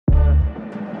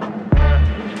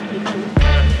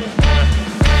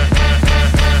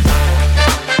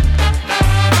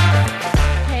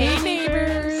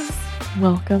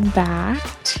Welcome back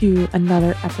to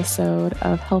another episode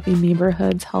of Healthy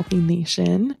Neighborhoods, Healthy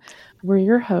Nation. We're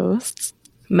your hosts,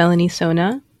 Melanie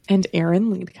Sona and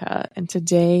Erin Liedke. And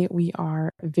today we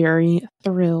are very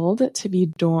thrilled to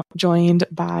be joined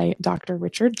by Dr.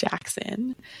 Richard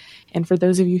Jackson. And for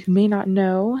those of you who may not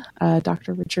know,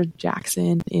 Dr. Richard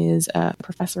Jackson is a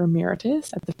professor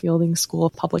emeritus at the Fielding School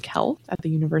of Public Health at the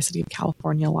University of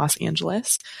California, Los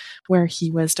Angeles, where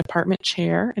he was department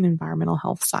chair in environmental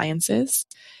health sciences.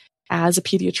 As a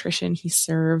pediatrician, he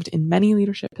served in many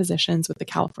leadership positions with the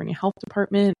California Health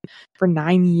Department. For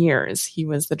 9 years, he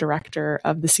was the director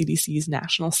of the CDC's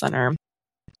National Center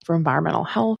for Environmental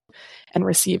Health and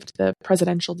received the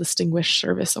Presidential Distinguished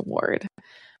Service Award.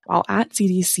 While at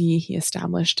CDC, he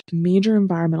established major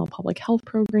environmental public health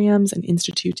programs and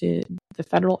instituted the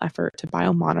federal effort to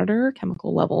biomonitor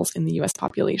chemical levels in the U.S.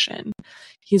 population.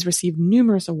 He's received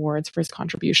numerous awards for his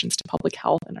contributions to public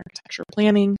health and architecture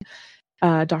planning.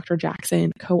 Dr.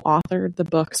 Jackson co-authored the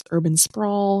books Urban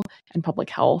Sprawl and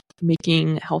Public Health,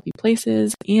 Making Healthy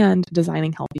Places and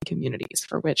Designing Healthy Communities,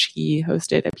 for which he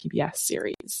hosted a PBS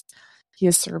series. He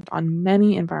has served on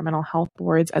many environmental health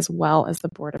boards as well as the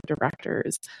board of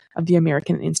directors of the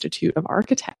American Institute of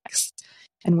Architects.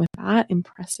 And with that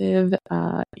impressive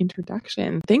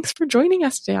introduction, thanks for joining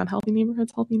us today on Healthy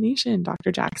Neighborhoods, Healthy Nation,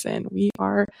 Dr. Jackson. We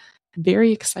are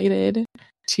very excited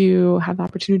to have the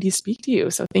opportunity to speak to you.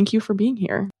 So thank you for being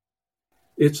here.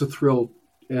 It's a thrill.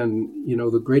 And,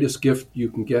 the greatest gift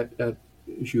you can get as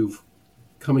you've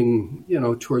coming,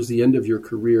 towards the end of your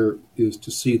career is to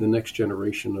see the next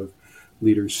generation of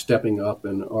leaders stepping up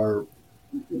and are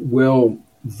well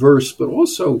versed, but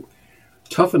also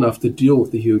tough enough to deal with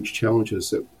the huge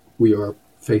challenges that we are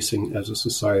facing as a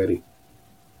society.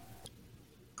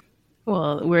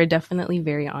 Well, we're definitely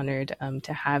very honored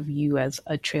to have you as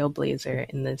a trailblazer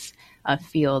in this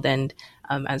field. And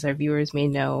as our viewers may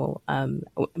know,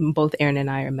 both Erin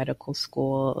and I are medical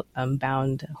school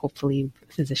bound, hopefully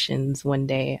physicians one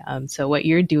day. So what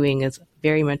you're doing is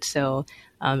very much so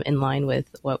in line with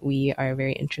what we are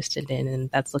very interested in, and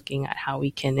that's looking at how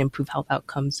we can improve health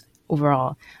outcomes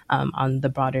overall on the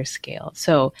broader scale.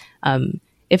 So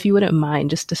if you wouldn't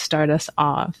mind, just to start us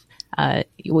off,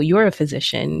 you're a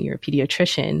physician, you're a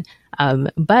pediatrician,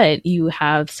 but you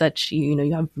have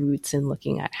you have roots in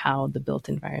looking at how the built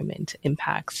environment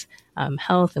impacts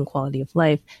health and quality of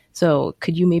life. So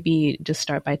could you maybe just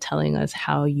start by telling us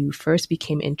how you first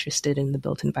became interested in the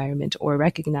built environment or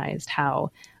recognized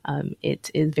how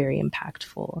it is very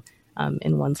impactful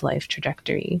in one's life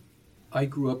trajectory? I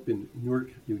grew up in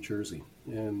Newark, New Jersey,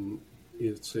 and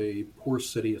it's a poor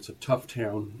city. It's a tough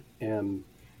town, and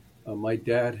my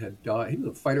dad had died. He was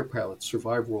a fighter pilot,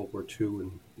 survived World War II,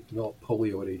 and developed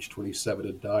polio at age 27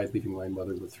 and died, leaving my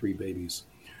mother with 3 babies.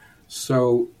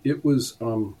 So it was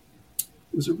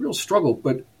a real struggle.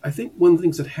 But I think one of the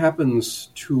things that happens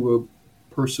to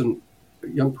a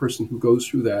young person who goes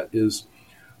through that is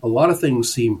a lot of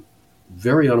things seem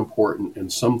very unimportant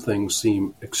and some things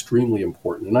seem extremely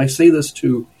important. And I say this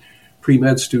to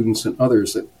pre-med students and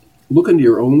others, that look into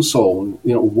your own soul and,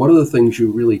 what are the things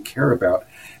you really care about?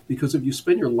 Because if you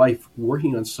spend your life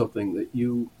working on something that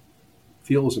you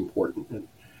feel is important, and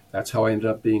that's how I ended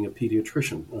up being a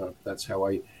pediatrician.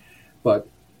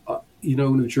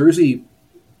 New Jersey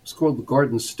is called the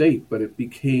Garden State, but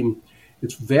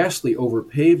it's vastly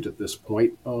overpaved at this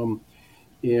point.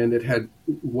 And it had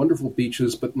wonderful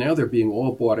beaches, but now they're being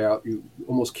all bought out. You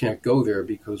almost can't go there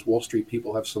because Wall Street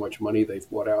people have so much money. They've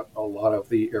bought out a lot of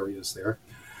the areas there.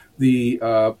 The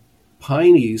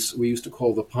Pineys, we used to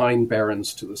call the Pine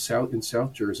Barrens to the south in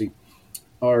South Jersey,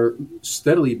 are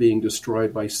steadily being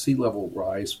destroyed by sea level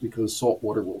rise because salt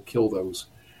water will kill those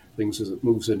things as it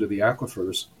moves into the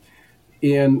aquifers.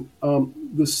 And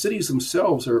the cities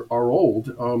themselves are old,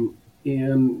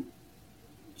 and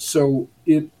so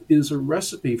it is a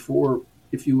recipe for,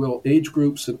 if you will, age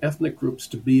groups and ethnic groups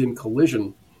to be in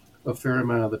collision a fair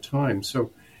amount of the time. So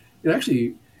it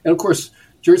actually, and of course,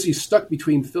 Jersey's stuck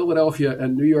between Philadelphia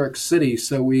and New York City,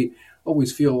 so we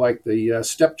always feel like the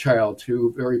stepchild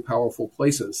to very powerful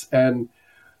places. And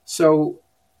so,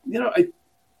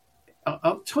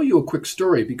 I'll tell you a quick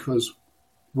story, because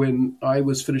when I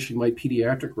was finishing my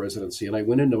pediatric residency and I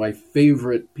went into my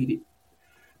favorite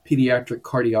pediatric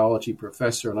cardiology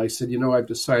professor, and I said, I've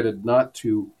decided not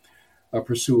to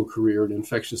pursue a career in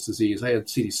infectious disease. I had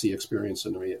CDC experience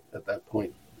in me at that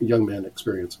point, young man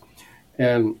experience.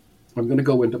 And I'm going to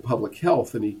go into public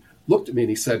health. And he looked at me and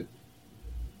he said,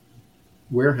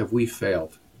 where have we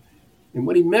failed? And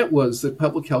what he meant was that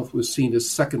public health was seen as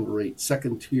second rate,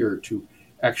 second tier to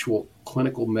actual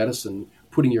clinical medicine,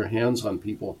 putting your hands on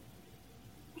people.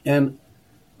 And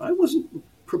I wasn't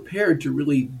prepared to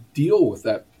really deal with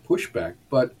that pushback.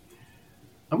 But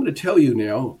I'm going to tell you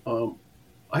now,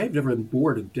 I have never been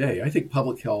bored a day. I think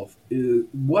public health is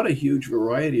what a huge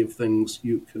variety of things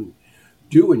you can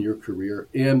do in your career.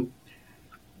 And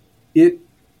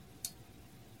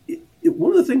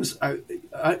one of the things,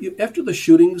 after the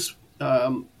shootings,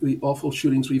 the awful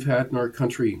shootings we've had in our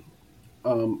country,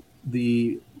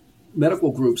 the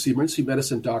medical groups, the emergency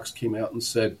medicine docs came out and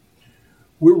said,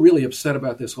 we're really upset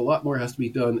about this. A lot more has to be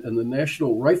done. And the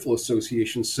National Rifle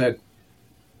Association said,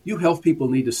 you health people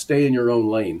need to stay in your own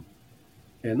lane.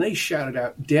 And they shouted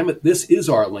out, damn it, this is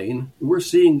our lane. We're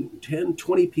seeing 10,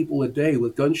 20 people a day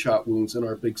with gunshot wounds in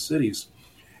our big cities.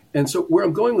 And so where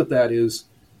I'm going with that is,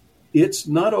 it's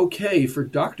not okay for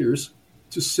doctors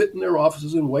to sit in their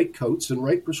offices in white coats and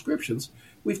write prescriptions.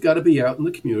 We've got to be out in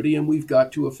the community, and we've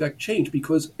got to affect change,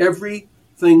 because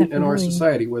everything in our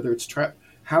society, whether it's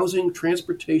housing,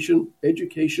 transportation,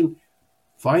 education,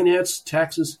 finance,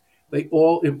 taxes, they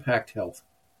all impact health.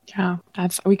 Yeah,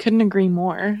 we couldn't agree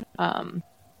more. And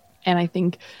I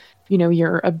think,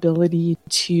 your ability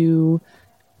to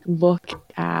look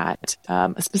at,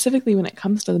 specifically when it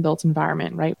comes to the built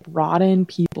environment, right, broaden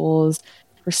people's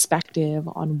perspective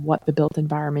on what the built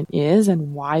environment is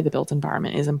and why the built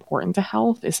environment is important to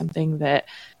health is something that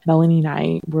Melanie and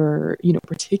I were,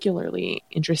 particularly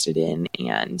interested in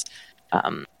and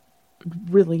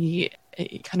really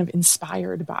kind of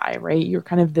inspired by, right? You're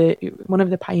kind of one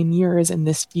of the pioneers in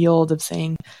this field of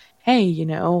saying, hey,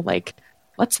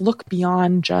 let's look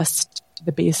beyond just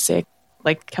the basic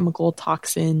chemical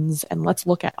toxins, and let's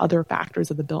look at other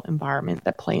factors of the built environment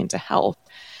that play into health.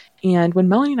 And when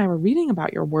Melanie and I were reading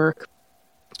about your work,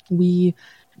 we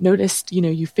noticed,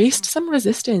 you faced some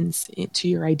resistance to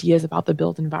your ideas about the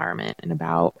built environment and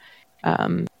about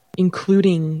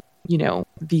including,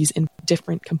 these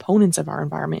different components of our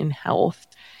environment in health.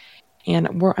 And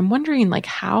I'm wondering,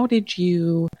 how did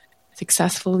you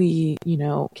successfully,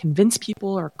 convince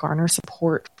people or garner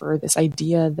support for this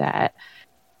idea that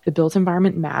the built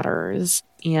environment matters?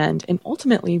 And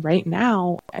ultimately right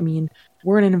now,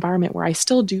 we're in an environment where I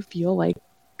still do feel like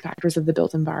factors of the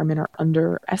built environment are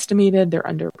underestimated, they're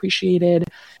underappreciated,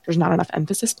 there's not enough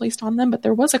emphasis placed on them. But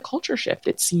there was a culture shift,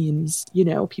 it seems.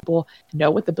 People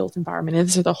know what the built environment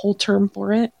is, or the whole term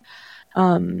for it.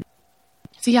 So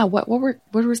yeah, what were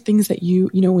things that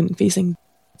when facing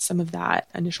some of that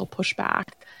initial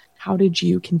pushback, how did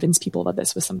you convince people that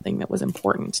this was something that was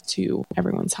important to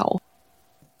everyone's health?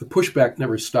 The pushback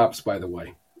never stops, by the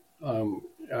way.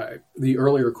 The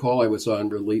earlier call I was on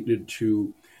related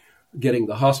to getting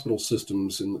the hospital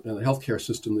systems and the healthcare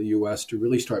system in the U.S. to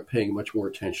really start paying much more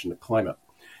attention to climate.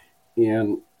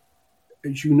 And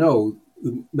as you know,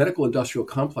 the medical industrial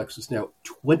complex is now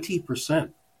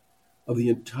 20% of the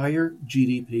entire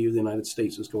GDP of the United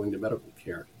States is going to medical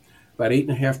care. About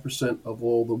 8.5% of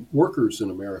all the workers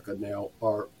in America now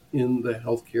are in the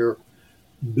healthcare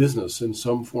business in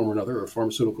some form or another, or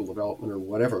pharmaceutical development or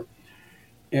whatever.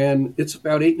 And it's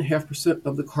about 8.5%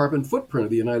 of the carbon footprint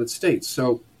of the United States.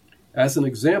 So as an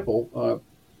example,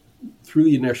 through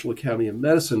the National Academy of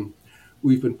Medicine,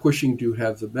 we've been pushing to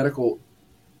have the medical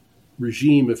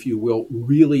regime, if you will,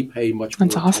 really pay much more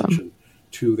attention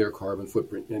to their carbon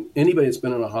footprint. And anybody that's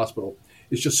been in a hospital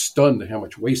is just stunned at how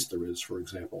much waste there is, for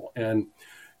example. And,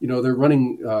 they're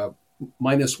running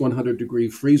minus 100 degree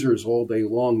freezers all day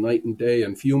long, night and day,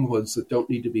 and fume hoods that don't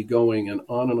need to be going, and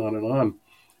on and on and on.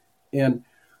 And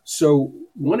so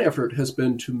one effort has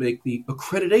been to make the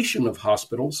accreditation of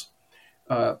hospitals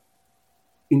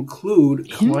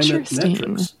include climate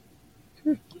metrics.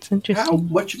 It's interesting. How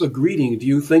much of a greeting do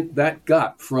you think that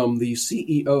got from the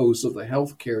CEOs of the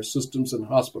healthcare systems and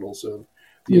hospitals of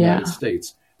the United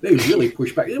States? They really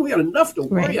pushed back. We got enough to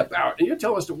worry about, and you're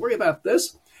telling us to worry about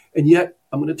this? And yet,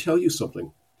 I'm going to tell you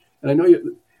something. And I know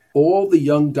all the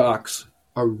young docs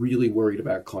are really worried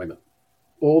about climate.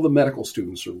 All the medical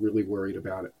students are really worried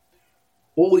about it.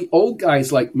 All the old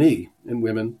guys like me and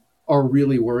women are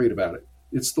really worried about it.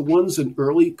 It's the ones in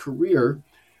early career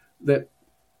that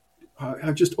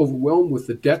are just overwhelmed with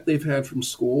the debt they've had from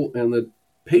school and the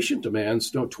patient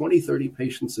demands, 20, 30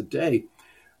 patients a day.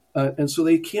 And so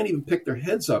they can't even pick their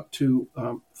heads up to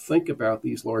think about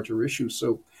these larger issues.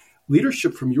 So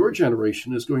leadership from your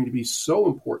generation is going to be so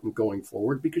important going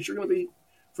forward, because you're going to be,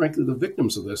 frankly, the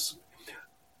victims of this.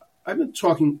 I've been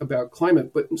talking about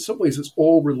climate, but in some ways it's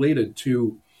all related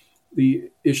to the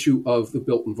issue of the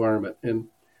built environment. And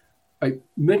I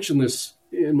mentioned this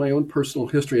in my own personal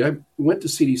history. I went to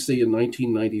CDC in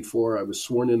 1994. I was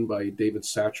sworn in by David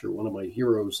Satcher, one of my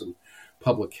heroes in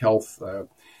public health.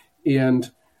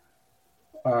 And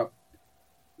the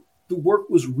the work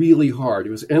was really hard.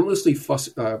 It was endlessly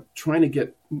trying to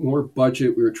get more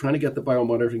budget. We were trying to get the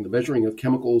biomonitoring, the measuring of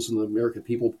chemicals in the American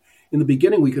people. In the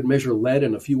beginning, we could measure lead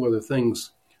and a few other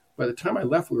things. By the time I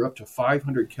left, we were up to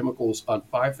 500 chemicals on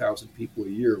 5,000 people a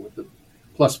year,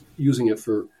 plus using it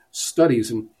for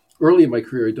studies. And early in my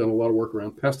career, I'd done a lot of work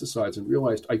around pesticides and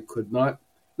realized I could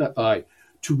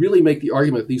to really make the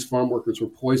argument that these farm workers were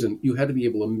poisoned, you had to be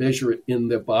able to measure it in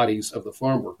the bodies of the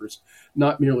farm workers,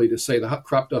 not merely to say the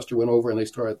crop duster went over and they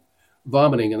started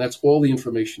vomiting, and that's all the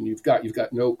information you've got. You've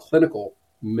got no clinical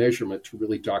measurement to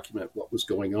really document what was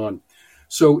going on.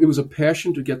 So it was a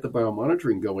passion to get the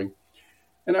biomonitoring going.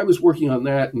 And I was working on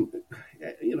that, and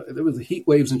there was the heat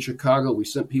waves in Chicago. We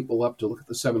sent people up to look at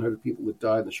the 700 people that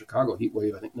died in the Chicago heat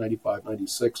wave, I think 95,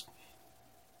 96,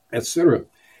 et cetera.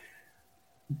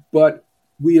 But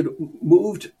we had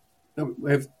moved.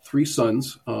 I have 3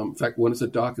 sons. In fact, one is a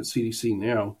doc at CDC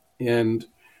now. And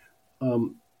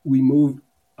we moved.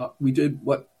 We did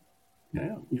what,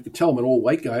 you could tell I'm an old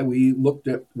white guy. We looked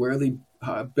at where the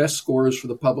best scores for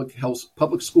the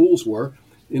public schools were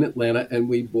in Atlanta, and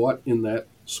we bought in that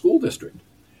school district.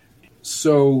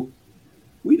 So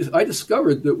I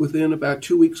discovered that within about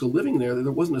 2 weeks of living there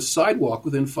wasn't a sidewalk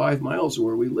within 5 miles of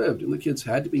where we lived, and the kids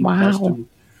had to be bused and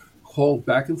hauled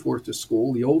back and forth to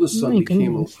school. The oldest son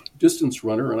became a distance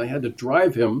runner, and I had to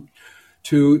drive him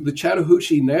to the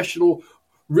Chattahoochee National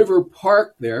River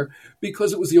Park there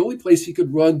because it was the only place he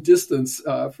could run distance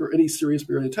for any serious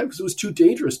period of time, because it was too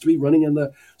dangerous to be running in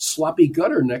the sloppy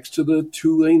gutter next to the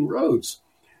 2-lane roads.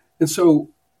 And so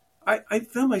I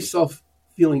found myself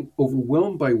feeling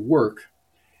overwhelmed by work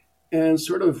and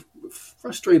sort of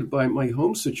frustrated by my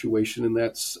home situation, and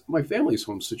that's my family's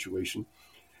home situation.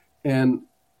 And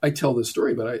I tell this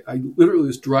story, but I literally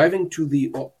was driving to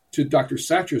Dr.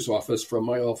 Satcher's office from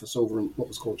my office over in what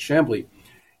was called Chambly.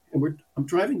 And I'm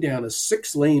driving down a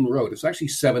 6-lane road. It's actually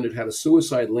 7. It had a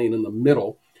suicide lane in the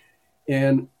middle.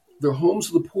 And there are homes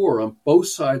of the poor on both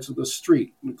sides of the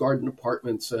street, and garden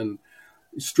apartments and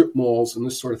strip malls and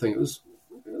this sort of thing. It was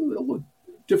a little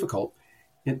difficult.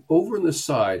 And over on the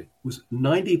side was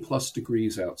 90 plus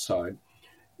degrees outside.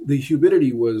 The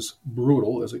humidity was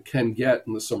brutal, as it can get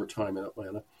in the summertime in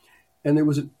Atlanta. And there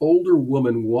was an older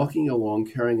woman walking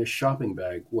along carrying a shopping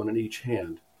bag, one in each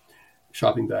hand,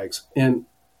 shopping bags. And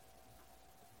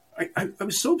I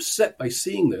was so upset by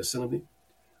seeing this. And I mean,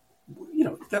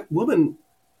 that woman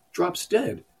drops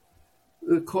dead.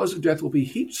 The cause of death will be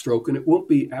heat stroke, and it won't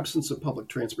be absence of public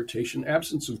transportation,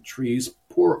 absence of trees,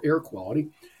 poor air quality.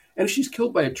 And she's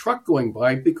killed by a truck going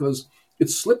by because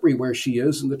it's slippery where she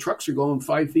is, and the trucks are going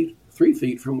 3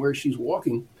 feet from where she's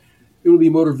walking. It will be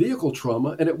motor vehicle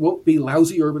trauma, and it won't be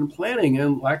lousy urban planning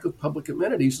and lack of public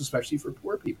amenities, especially for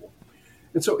poor people.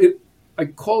 And so I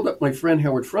called up my friend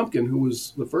Howard Frumpkin, who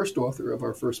was the first author of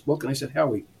our first book, and I said,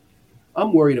 Howie,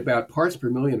 I'm worried about parts per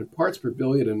million and parts per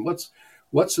billion, and what's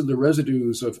in the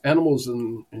residues of animals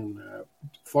in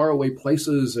faraway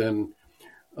places and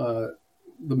the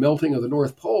melting of the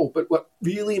North Pole. But what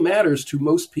really matters to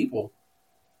most people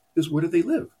is where do they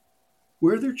live,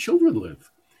 where their children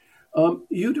live.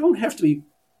 You don't have to be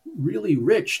really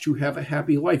rich to have a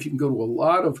happy life. You can go to a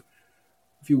lot of,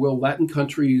 if you will, Latin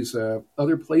countries,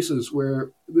 other places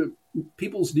where the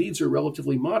people's needs are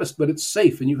relatively modest, but it's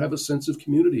safe and you have a sense of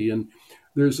community and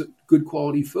there's good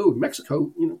quality food.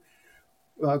 Mexico,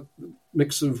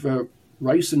 mix of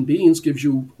rice and beans gives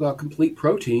you complete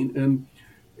protein,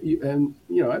 and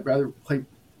I'd rather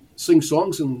sing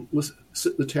songs and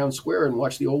sit in the town square and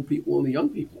watch the old people and the young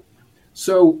people.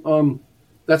 So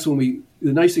that's when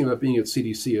the nice thing about being at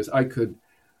CDC is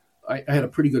I had a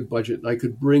pretty good budget and I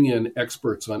could bring in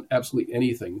experts on absolutely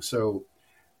anything. So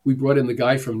we brought in the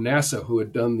guy from NASA who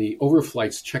had done the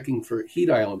overflights checking for heat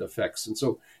island effects. And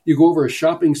so you go over a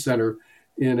shopping center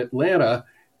in Atlanta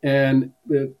and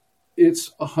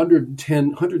it's 110,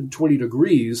 120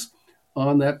 degrees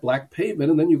on that black pavement.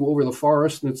 And then you go over the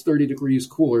forest and it's 30 degrees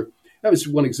cooler. That was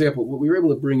one example. We were able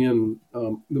to bring in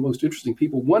the most interesting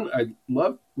people. One I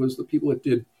loved was the people that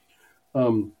did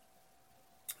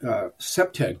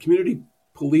CPTED, Community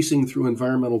Policing Through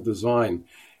Environmental Design.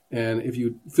 And if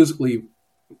you physically,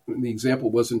 the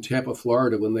example was in Tampa,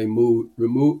 Florida, when they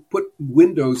put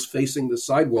windows facing the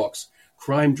sidewalks,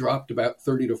 crime dropped about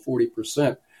 30 to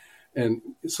 40%. And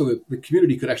so that the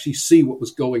community could actually see what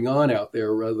was going on out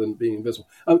there rather than being invisible.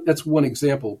 That's one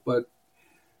example. But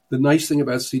the nice thing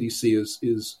about CDC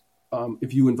is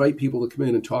if you invite people to come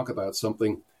in and talk about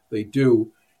something, they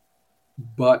do.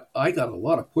 But I got a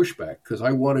lot of pushback because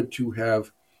I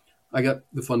got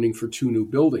the funding for 2 new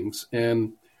buildings.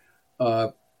 And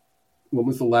one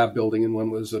was the lab building and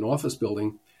one was an office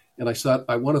building. And I thought,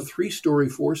 I want a 3-story,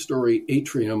 4-story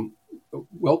atrium,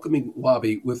 welcoming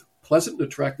lobby with pleasant and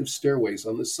attractive stairways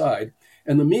on the side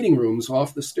and the meeting rooms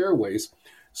off the stairways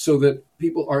so that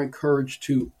people are encouraged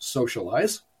to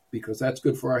socialize because that's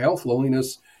good for our health.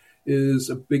 Loneliness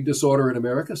is a big disorder in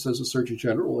America, says the Surgeon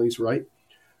General, and he's right.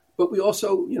 But we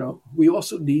also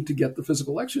need to get the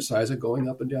physical exercise of going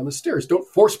up and down the stairs. Don't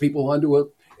force people onto an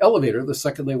elevator the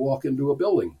second they walk into a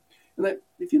building. And that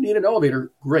if you need an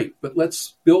elevator, great, but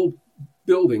let's build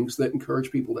buildings that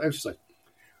encourage people to exercise.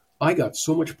 I got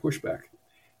so much pushback.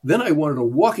 Then I wanted a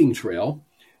walking trail,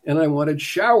 and I wanted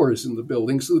showers in the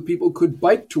building so that people could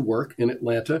bike to work in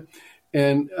Atlanta,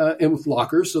 and with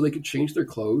lockers so they could change their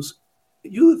clothes.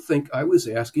 You would think I was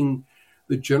asking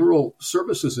the General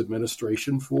Services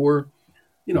Administration for,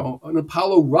 an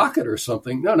Apollo rocket or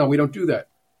something. No, we don't do that.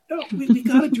 No, we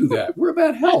got to do that. We're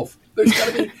about health.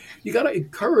 You got to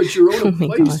encourage your own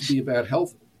employees to be about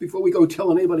health before we go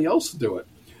telling anybody else to do it.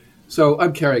 So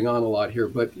I'm carrying on a lot here,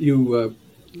 but you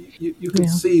can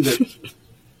see that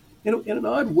in an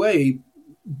odd way,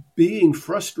 being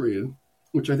frustrated,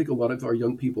 which I think a lot of our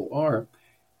young people are,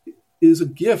 is a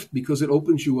gift because it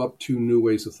opens you up to new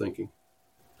ways of thinking.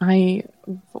 I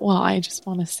just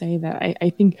want to say that I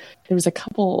think there was a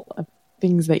couple of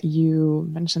things that you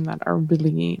mentioned that are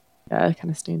really kind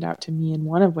of stand out to me. And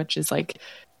one of which is like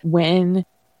when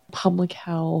public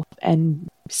health and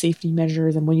safety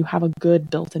measures and when you have a good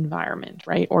built environment,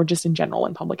 right? Or just in general,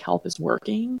 when public health is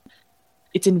working,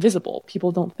 it's invisible.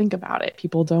 People don't think about it.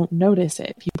 People don't notice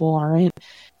it. People aren't,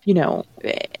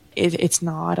 it's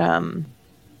not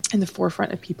in the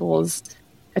forefront of people's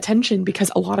attention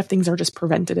because a lot of things are just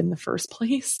prevented in the first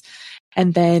place.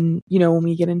 And then, when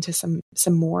we get into some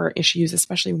more issues,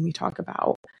 especially when we talk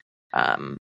about,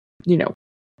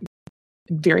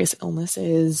 various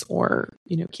illnesses or,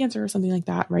 cancer or something like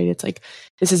that, right? It's like,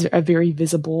 this is a very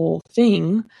visible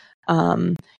thing.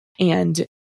 And,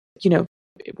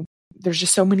 there's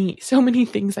just so many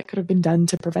things that could have been done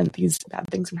to prevent these bad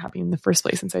things from happening in the first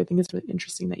place. And so I think it's really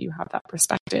interesting that you have that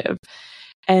perspective.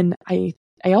 And I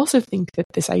also think that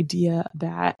this idea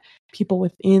that people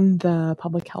within the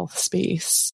public health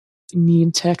space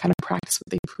need to kind of practice what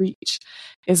they preach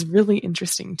is really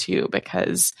interesting too,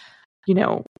 because,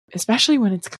 especially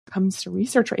when it comes to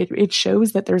research, right, it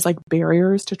shows that there's like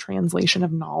barriers to translation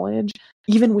of knowledge,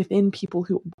 even within people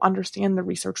who understand the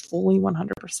research fully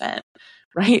 100%,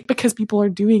 right? Because people are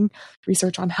doing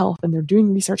research on health and they're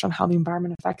doing research on how the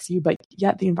environment affects you, but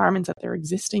yet the environments that they're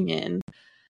existing in,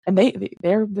 and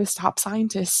they're the top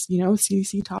scientists,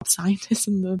 CDC top scientists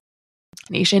in the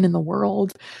nation, in the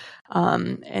world.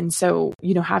 And so,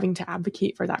 having to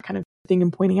advocate for that kind of thing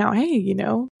and pointing out, hey,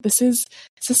 this is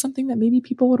something that maybe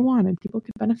people would want and people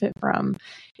could benefit from.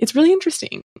 It's really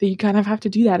interesting that you kind of have to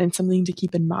do that, and something to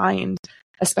keep in mind,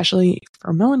 especially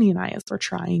for Melanie and I, as we're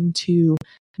trying to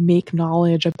make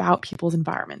knowledge about people's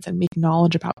environments and make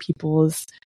knowledge about people's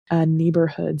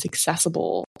neighborhoods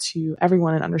accessible to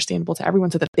everyone and understandable to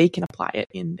everyone so that they can apply it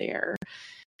in their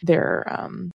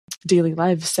daily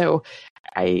lives. So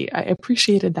I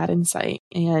appreciated that insight.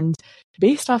 And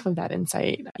based off of that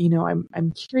insight,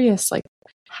 I'm curious, like,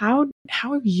 how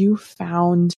have you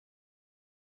found,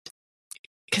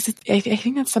 because I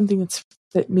think that's something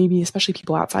that maybe especially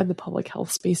people outside the public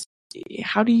health space,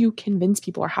 how do you convince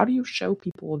people, or how do you show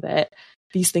people that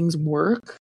these things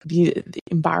work? The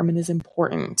environment is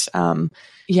important.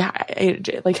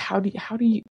 Like how do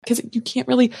you, because you can't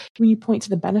really, when you point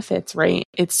to the benefits, right?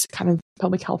 It's kind of,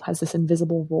 public health has this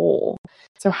invisible role.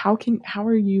 So how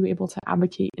are you able to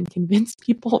advocate and convince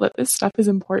people that this stuff is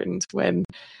important when,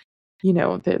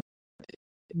 the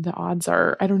odds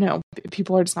are, I don't know,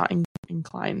 people are just not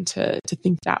inclined to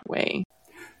think that way.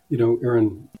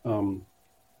 Erin,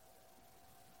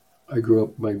 I grew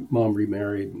up, my mom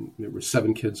remarried, and there were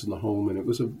 7 kids in the home, and it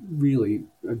was really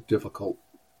difficult.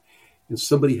 And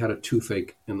somebody had a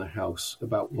toothache in the house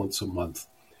about once a month.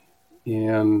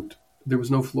 And there was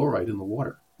no fluoride in the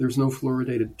water. There's no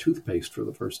fluoridated toothpaste for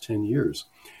the first 10 years.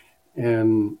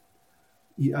 And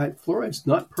fluoride's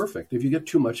not perfect. If you get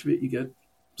too much of it, you get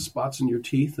spots in your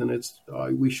teeth, and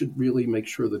we should really make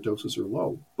sure the doses are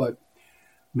low. But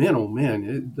man, oh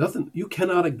man, you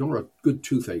cannot ignore a good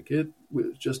toothache. It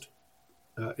just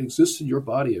exists in your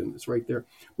body, and it's right there.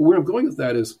 But where I'm going with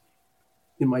that is,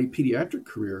 in my pediatric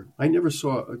career, I never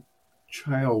saw a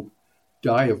child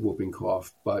die of whooping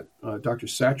cough, but Dr.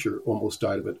 Satcher almost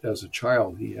died of it as a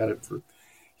child.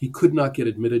 He could not get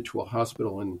admitted to a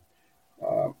hospital in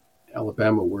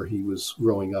Alabama where he was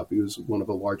growing up. He was one of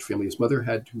a large family. His mother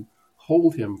had to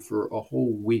hold him for a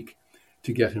whole week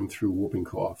to get him through whooping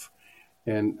cough.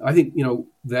 And I think,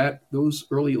 that those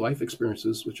early life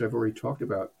experiences, which I've already talked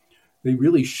about, they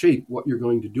really shape what you're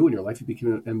going to do in your life. You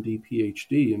became an MD,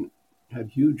 PhD, and had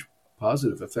huge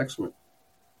positive effects from it.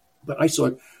 But I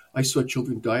saw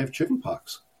children die of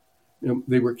chickenpox.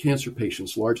 They were cancer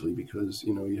patients largely because,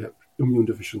 you have immune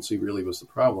deficiency really was the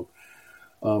problem.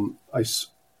 I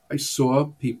saw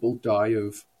people die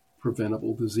of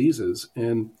preventable diseases.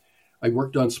 And I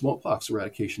worked on smallpox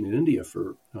eradication in India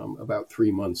for about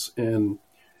 3 months. And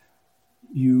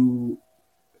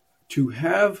to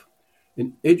have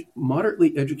an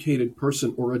moderately educated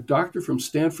person or a doctor from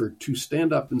Stanford to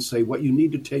stand up and say what you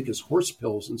need to take is horse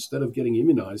pills instead of getting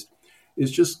immunized is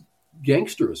just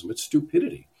gangsterism. It's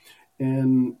stupidity.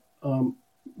 And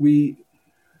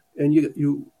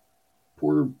you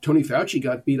poor Tony Fauci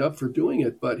got beat up for doing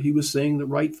it, but he was saying the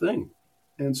right thing.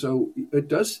 And so it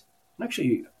does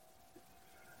actually,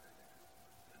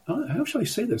 how shall I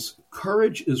say this?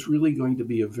 Courage is really going to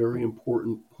be a very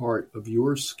important part of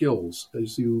your skills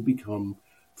as you become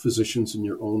physicians in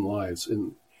your own lives.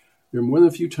 And there are more than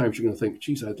a few times you're going to think,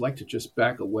 geez, I'd like to just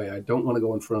back away. I don't want to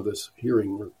go in front of this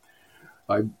hearing.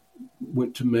 I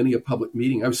went to many a public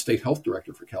meeting. I was state health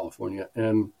director for California,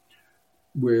 and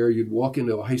where you'd walk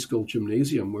into a high school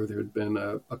gymnasium where there had been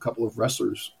a couple of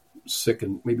wrestlers sick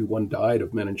and maybe one died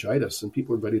of meningitis, and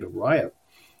people were ready to riot.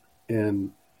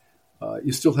 And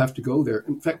you still have to go there.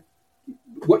 In fact,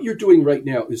 what you're doing right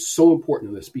now is so important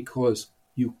in this because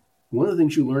one of the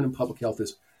things you learn in public health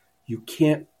is you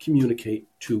can't communicate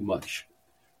too much.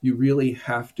 You really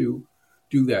have to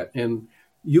do that. And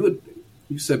you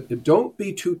said, don't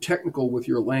be too technical with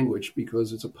your language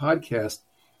because it's a podcast.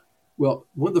 Well,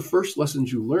 one of the first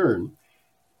lessons you learn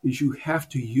is you have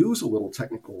to use a little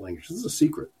technical language. This is a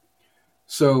secret.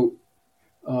 So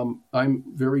I'm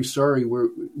very sorry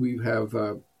we have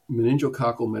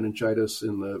meningococcal meningitis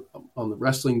on the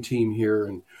wrestling team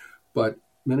here, but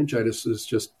meningitis is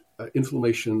just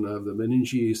inflammation of the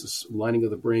meninges, the lining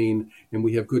of the brain, and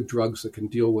we have good drugs that can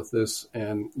deal with this,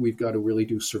 and we've got to really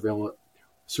do surveillance.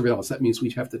 That means we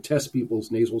have to test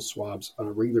people's nasal swabs on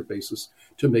a regular basis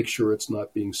to make sure it's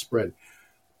not being spread.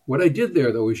 What I did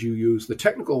there, though, is you use the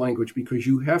technical language because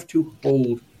you have to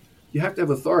have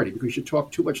authority because you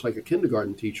talk too much like a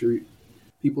kindergarten teacher.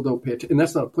 People don't pay attention. And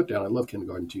that's not a put down. I love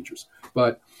kindergarten teachers.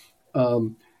 But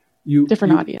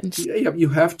different audience. Yeah, you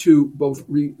have to both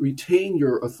retain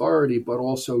your authority, but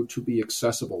also to be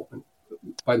accessible. And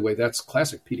by the way, that's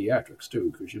classic pediatrics,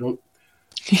 too, because you don't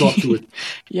talk to it.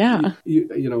 Yeah.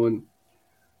 And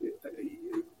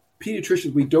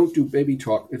pediatricians, we don't do baby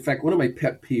talk. In fact, one of my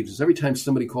pet peeves is every time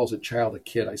somebody calls a child a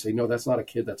kid, I say, no, that's not a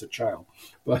kid, that's a child.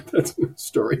 But that's a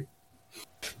story.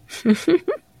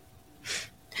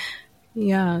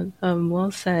 Yeah,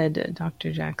 well said,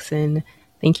 Dr. Jackson.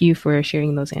 Thank you for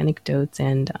sharing those anecdotes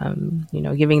and,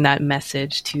 giving that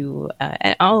message to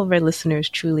all of our listeners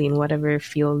truly in whatever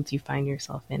field you find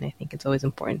yourself in. I think it's always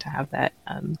important to have that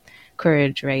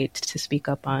courage, right, to speak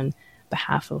up on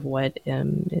behalf of what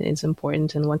is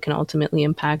important and what can ultimately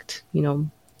impact,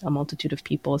 a multitude of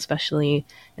people, especially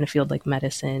in a field like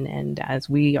medicine. And as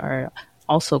we are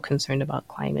also concerned about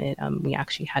climate, we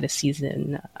actually had a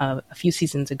few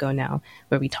seasons ago now,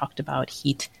 where we talked about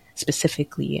heat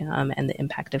specifically and the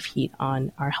impact of heat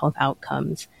on our health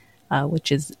outcomes,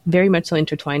 which is very much so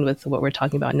intertwined with what we're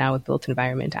talking about now with built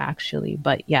environment, actually.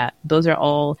 But yeah, those are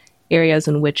all areas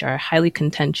in which are highly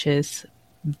contentious.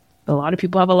 A lot of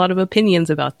people have a lot of opinions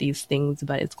about these things,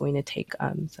 but it's going to take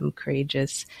some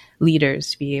courageous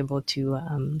leaders to be able to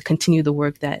continue the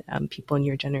work that people in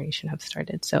your generation have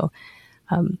started. So,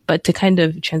 but to kind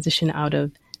of transition out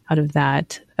of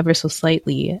that ever so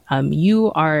slightly,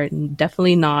 you are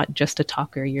definitely not just a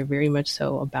talker. You're very much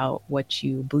so about what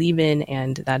you believe in.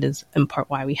 And that is in part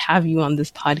why we have you on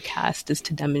this podcast, is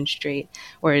to demonstrate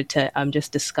or to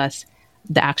just discuss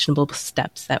the actionable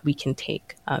steps that we can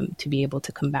take to be able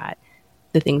to combat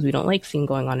the things we don't like seeing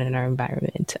going on in our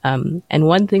environment. And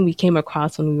one thing we came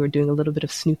across when we were doing a little bit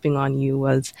of snooping on you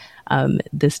was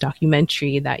this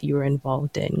documentary that you were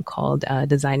involved in called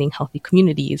Designing Healthy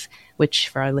Communities, which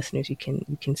for our listeners, you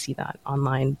can see that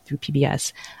online through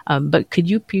PBS. But could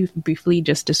you briefly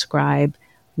just describe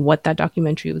what that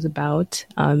documentary was about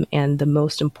and the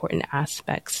most important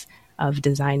aspects of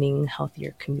designing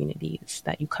healthier communities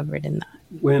that you covered in that?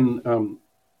 When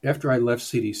after I left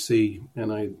CDC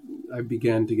and I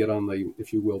began to get on the,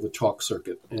 if you will, the talk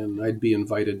circuit, and I'd be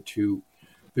invited to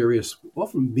various,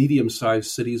 often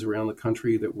medium-sized cities around the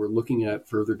country that were looking at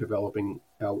further developing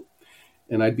out.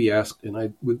 And I'd be asked, and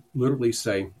I would literally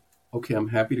say, okay, I'm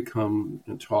happy to come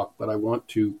and talk, but I want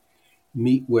to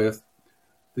meet with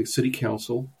the city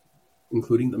council,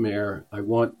 including the mayor. I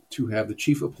want to have the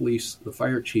chief of police, the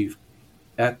fire chief,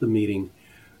 at the meeting.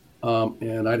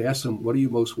 And I'd ask them, what are you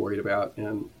most worried about?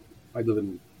 And I live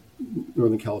in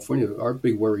Northern California. Our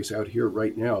big worries out here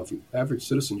right now, if the average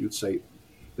citizen,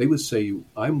 they would say,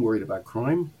 I'm worried about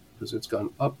crime because it's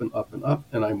gone up and up and up,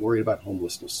 and I'm worried about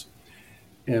homelessness.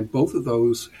 And both of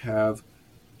those have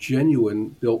genuine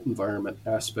built environment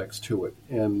aspects to it.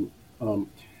 And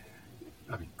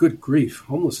good grief,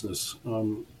 homelessness.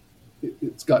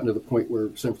 It's gotten to the point where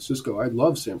San Francisco, I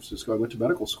love San Francisco. I went to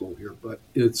medical school here, but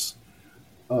it's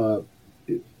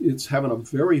having a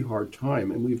very hard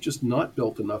time, and we've just not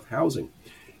built enough housing.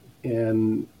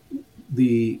 And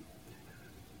there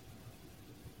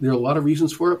are a lot of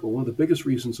reasons for it, but one of the biggest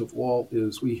reasons of all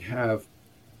is we have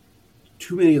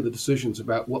too many of the decisions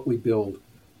about what we build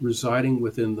residing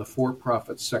within the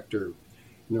for-profit sector. And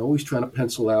they're always trying to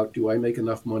pencil out, do I make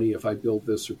enough money if I build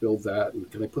this or build that? And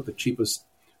can I put the cheapest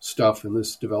stuff in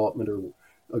this development or,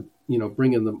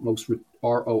 bring in the most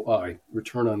ROI,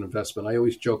 return on investment? I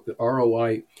always joke that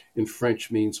ROI in French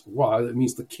means roi, it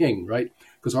means the king, right?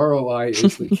 Because ROI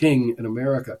is the king in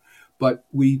America. But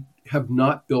we have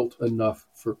not built enough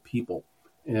for people.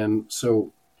 And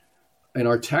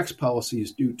our tax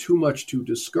policies do too much to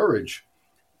discourage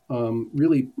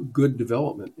really good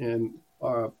development. And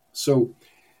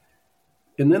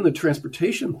and then the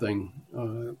transportation thing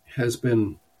has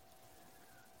been,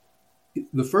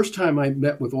 the first time I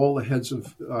met with all the heads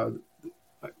of,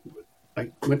 I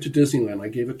went to Disneyland, I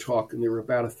gave a talk, and there were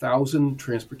about 1,000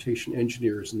 transportation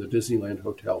engineers in the Disneyland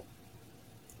Hotel.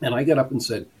 And I got up and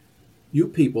said, you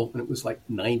people, and it was like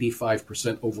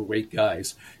 95% overweight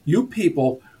guys, you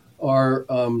people are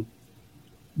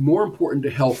more important to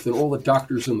health than all the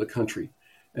doctors in the country.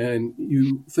 And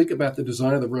you think about the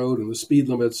design of the road and the speed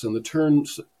limits and the turn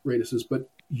radiuses, but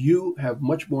you have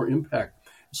much more impact.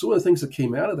 So one of the things that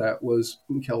came out of that was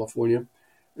in California,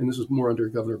 and this was more under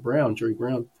Governor Brown, Jerry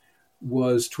Brown,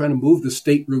 was trying to move the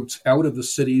state routes out of the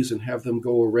cities and have them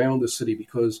go around the city,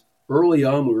 because early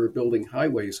on when we were building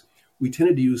highways, we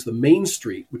tended to use the main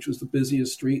street, which was the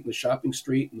busiest street, and the shopping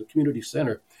street, and the community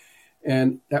center.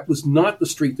 And that was not the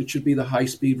street that should be the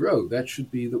high-speed road. That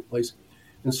should be the place.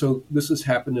 And so this has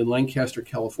happened in Lancaster,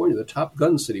 California, the Top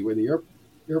Gun city, where the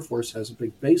Air Force has a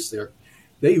big base there.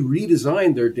 They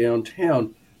redesigned their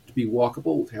downtown to be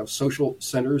walkable, to have social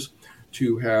centers,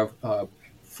 to have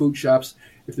food shops.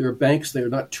 If there are banks, there are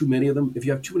not too many of them. If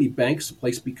you have too many banks, the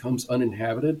place becomes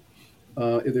uninhabited.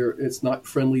 It's not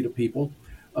friendly to people.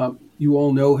 You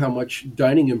all know how much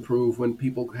dining improved when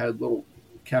people had little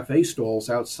cafe stalls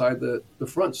outside the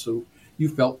front. So you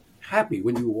felt happy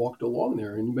when you walked along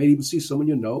there, and you may even see someone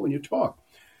you know and you talk.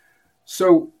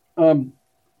 So,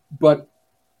 but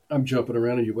I'm jumping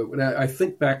around on you, but when I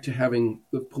think back to having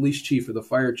the police chief or the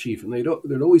fire chief, and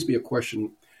there'd always be a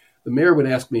question. The mayor would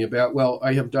ask me about, well,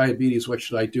 I have diabetes, what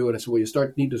should I do? And I said, well,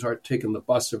 you need to start taking the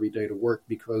bus every day to work,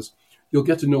 because you'll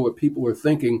get to know what people are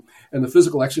thinking, and the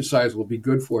physical exercise will be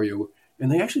good for you.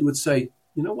 And they actually would say,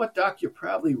 you know what, Doc, you're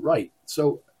probably right.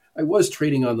 So I was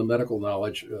trading on the medical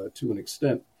knowledge to an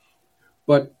extent.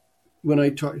 But when I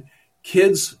talk,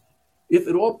 kids, if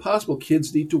at all possible,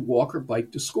 kids need to walk or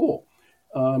bike to school.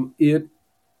 One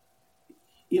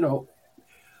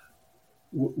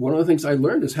of the things I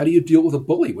learned is, how do you deal with a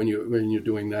bully when you're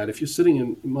doing that? If you're sitting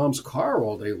in mom's car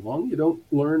all day long, you don't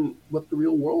learn what the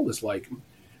real world is like.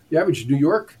 The average New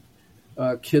York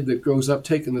kid that grows up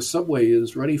taking the subway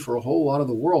is ready for a whole lot of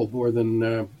the world more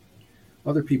than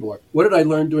other people are. What did I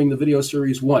learn doing the video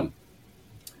series 1?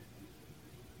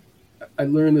 I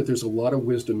learned that there's a lot of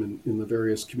wisdom in the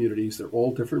various communities. They're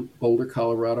all different. Boulder,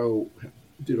 Colorado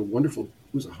did a wonderful,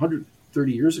 it was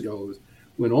 130 years ago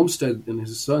when Olmsted and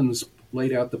his sons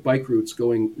laid out the bike routes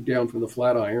going down from the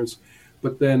Flatirons.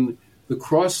 But then the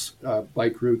cross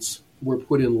bike routes were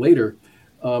put in later.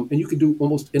 And you can do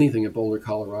almost anything in Boulder,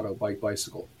 Colorado by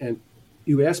bicycle. And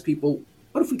you ask people,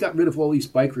 what if we got rid of all these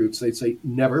bike routes? They'd say,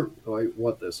 never. Oh, I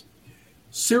want this.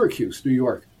 Syracuse, New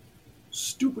York.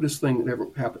 Stupidest thing that ever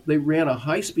happened. They ran a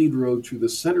high-speed road through the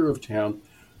center of town.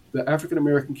 The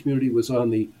African-American community was on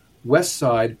the west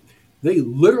side. They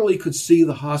literally could see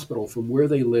the hospital from where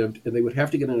they lived, and they would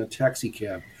have to get in a taxi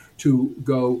cab to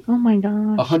go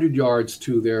 100 yards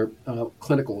to their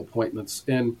clinical appointments.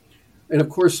 And of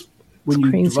course, when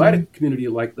you divide a community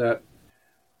like that,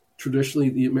 traditionally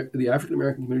the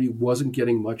African-American community wasn't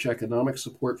getting much economic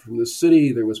support from the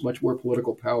city. There was much more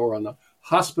political power on the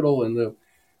hospital and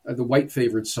the white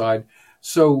favored side.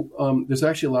 So there's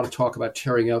actually a lot of talk about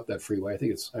tearing out that freeway.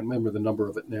 I remember the number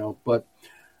of it now,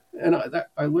 and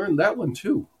I learned that one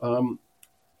too.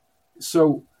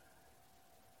 So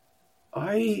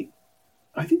I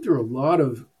I think there are a lot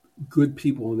of good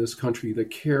people in this country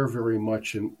that care very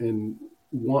much and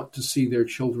want to see their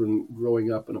children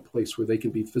growing up in a place where they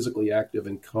can be physically active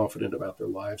and confident about their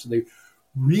lives. And they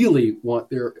really want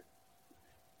their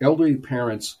elderly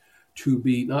parents to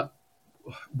be not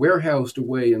warehoused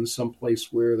away in some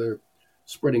place where they're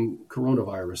spreading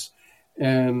coronavirus.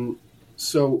 And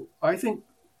so I think,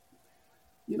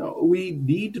 we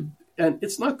need to, and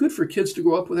it's not good for kids to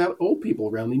grow up without old people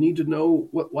around. They need to know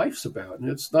what life's about. And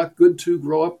it's not good to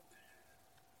grow up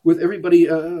with everybody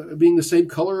being the same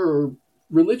color or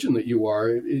religion that you are.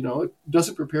 It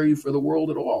doesn't prepare you for the world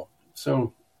at all.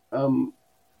 So the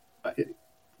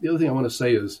other thing I want to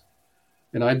say is,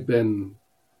 and I've been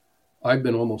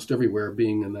almost everywhere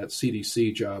being in that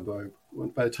CDC job.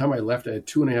 By the time I left, I had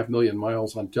 2.5 million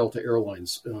miles on Delta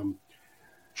Airlines.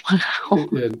 Wow.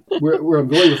 And where I'm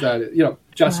going with that,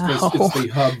 just because it's the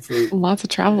hub for lots of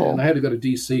travel. And I had to go to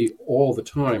DC all the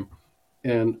time.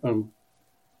 And,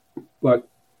 but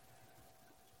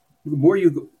the more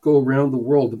you go around the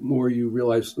world, the more you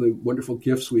realize the wonderful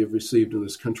gifts we have received in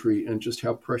this country and just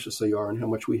how precious they are and how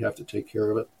much we have to take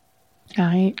care of it.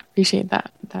 I appreciate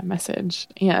that message.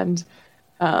 And,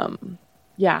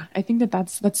 I think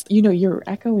that's, you're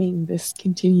echoing this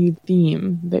continued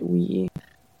theme that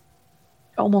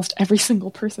almost every single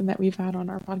person that we've had on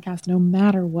our podcast, no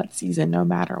matter what season, no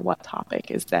matter what topic,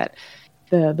 is that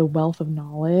the wealth of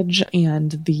knowledge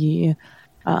and the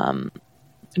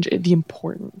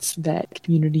importance that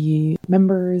community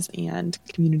members and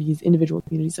individual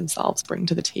communities themselves bring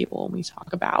to the table when we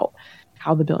talk about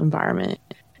how the built environment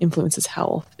influences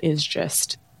health is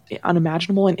just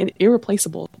unimaginable and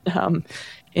irreplaceable,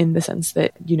 in the sense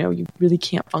that, you really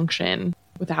can't function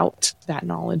without that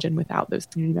knowledge and without those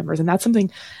community members. And that's something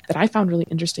that I found really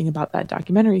interesting about that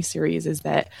documentary series, is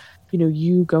that,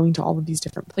 you going to all of these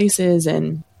different places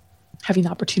and having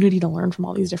the opportunity to learn from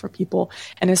all these different people.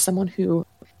 And as someone who,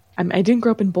 I didn't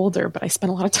grow up in Boulder, but I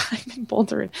spent a lot of time in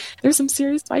Boulder, and there's some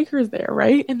serious bikers there,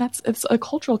 right? And it's a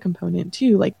cultural component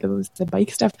too. Like the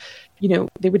bike stuff,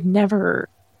 they would never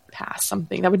pass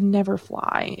something that would never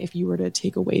fly if you were to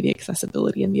take away the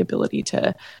accessibility and the ability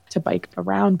to bike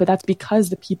around. But that's because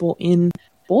the people in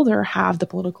Boulder have the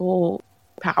political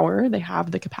power, they have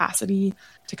the capacity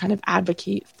to kind of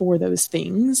advocate for those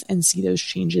things and see those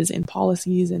changes in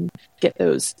policies and get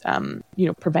those,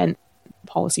 prevent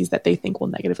policies that they think will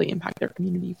negatively impact their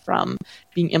community from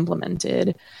being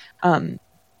implemented. And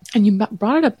you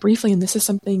brought it up briefly, and this is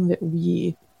something that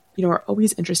we, are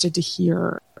always interested to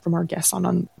hear from our guests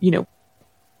on,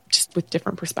 just with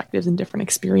different perspectives and different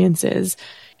experiences.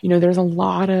 There's a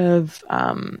lot of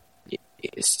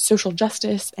social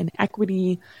justice and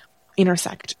equity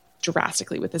intersect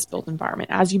drastically with this built environment,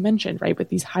 as you mentioned, right, with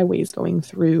these highways going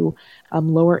through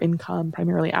lower income,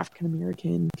 primarily African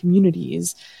American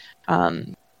communities.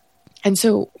 And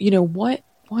so, what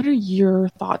are your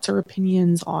thoughts or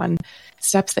opinions on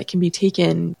steps that can be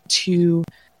taken to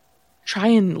try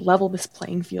and level this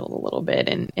playing field a little bit?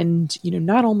 And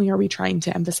not only are we trying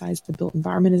to emphasize the built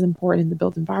environment is important and the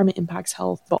built environment impacts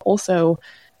health, but also,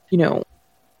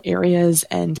 areas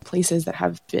and places that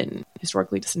have been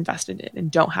historically disinvested in and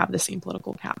don't have the same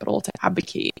political capital to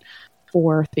advocate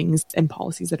for things and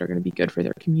policies that are going to be good for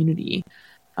their community.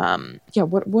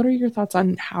 What are your thoughts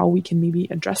on how we can maybe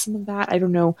address some of that? I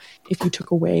don't know if you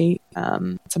took away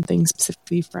something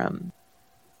specifically from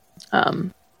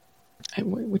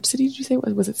which city did you say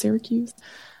was it Syracuse?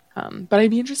 But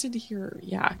I'd be interested to hear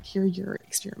your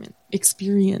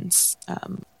experience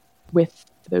with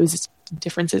those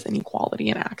differences in equality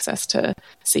and access to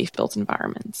safe built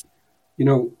environments.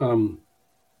 I'm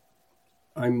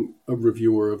a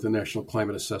reviewer of the National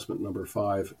Climate Assessment number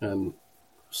 5 and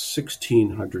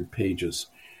 1,600 pages.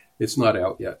 It's not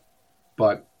out yet,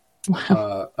 but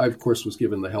wow. I, of course, was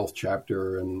given the health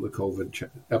chapter and the COVID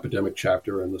epidemic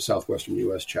chapter and the Southwestern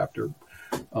U.S. chapter.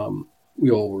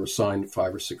 We all were assigned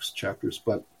 5 or 6 chapters,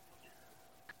 but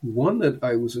one that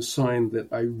I was assigned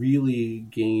that I really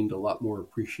gained a lot more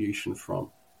appreciation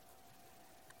from.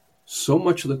 So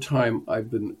much of the time I've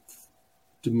been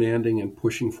demanding and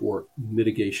pushing for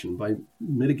mitigation. By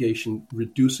mitigation,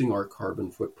 reducing our carbon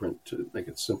footprint, to make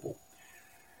it simple.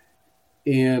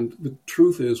 And the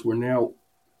truth is,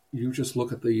 you just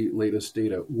look at the latest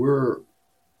data, we're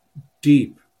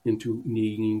deep into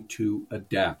needing to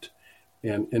adapt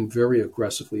and very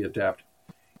aggressively adapt.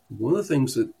 One of the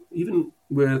things that, even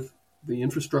with the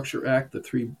Infrastructure Act, the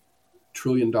 $3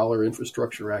 trillion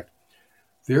Infrastructure Act,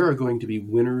 there are going to be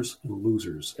winners and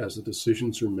losers as the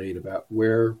decisions are made about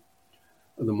where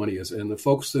the money is. And the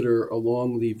folks that are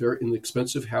along the very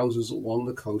inexpensive houses along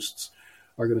the coasts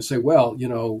are going to say, well,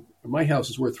 my house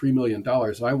is worth $3 million.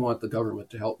 I want the government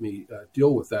to help me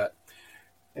deal with that.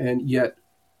 And yet,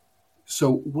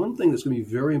 so one thing that's going to be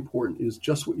very important is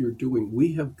just what you're doing.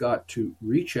 We have got to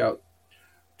reach out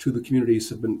to the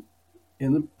communities and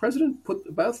the president put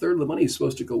about a third of the money is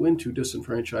supposed to go into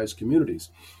disenfranchised communities.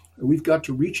 And we've got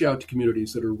to reach out to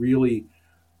communities that are really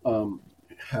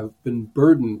have been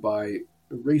burdened by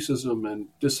racism and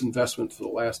disinvestment for the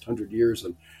last 100 years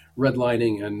and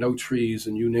redlining and no trees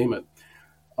and you name it.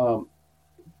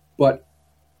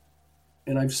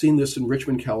 And I've seen this in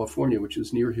Richmond, California, which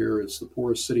is near here. It's the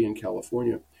poorest city in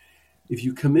California. If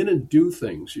you come in and do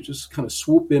things, you just kind of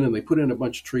swoop in and they put in a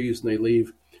bunch of trees and they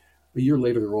leave. A year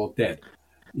later, they're all dead.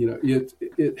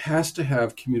 It has to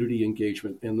have community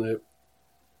engagement. And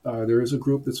there is a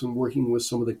group that's been working with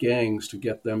some of the gangs to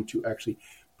get them to actually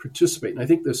participate. And I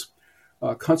think this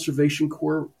Conservation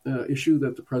Corps issue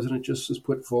that the president just has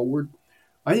put forward,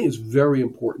 I think is very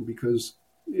important because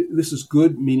this is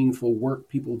good, meaningful work.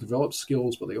 People develop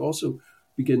skills, but they also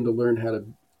begin to learn how to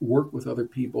work with other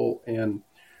people. And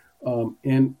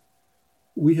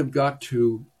we have got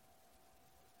to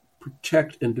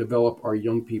protect and develop our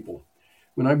young people.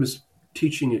 When I was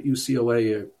teaching at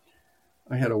UCLA,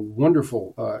 I had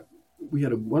we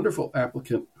had a wonderful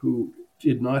applicant who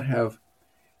did not have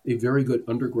a very good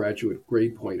undergraduate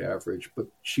grade point average, but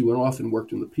she went off and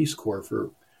worked in the Peace Corps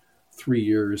for 3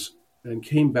 years and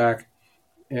came back,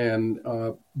 and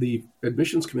the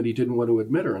admissions committee didn't want to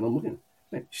admit her. And I'm looking,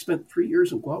 man, she spent 3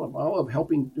 years in Guatemala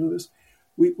helping do this.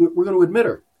 We're going to admit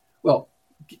her. Well,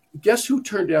 guess who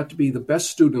turned out to be the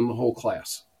best student in the whole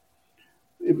class?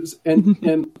 It was,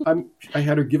 and I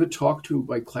had her give a talk to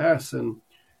my class, and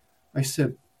I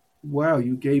said, "Wow,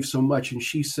 you gave so much." And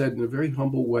she said in a very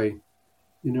humble way,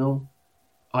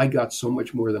 I got so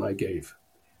much more than I gave.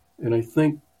 And I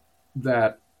think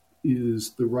that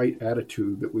is the right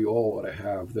attitude that we all ought to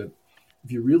have, that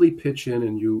if you really pitch in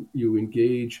and you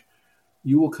engage,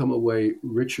 you will come away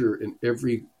richer in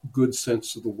every good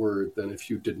sense of the word than if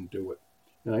you didn't do it.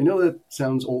 And I know that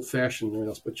sounds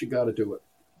old-fashioned, but you got to do it.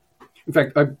 In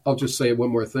fact, I'll just say one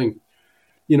more thing.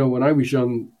 When I was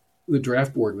young, the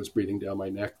draft board was breathing down my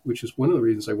neck, which is one of the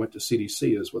reasons I went to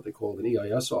CDC as what they called an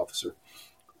EIS officer.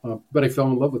 But I fell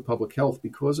in love with public health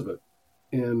because of it.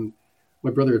 And my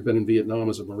brother had been in Vietnam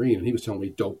as a Marine, and he was telling me,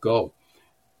 don't go.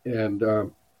 And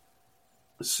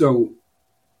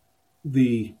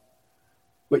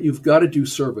but you've got to do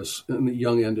service in the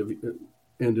young end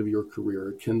of your career.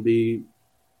 It can be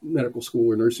medical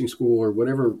school or nursing school or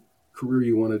whatever career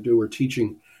you want to do, or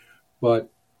teaching. But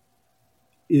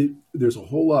there's a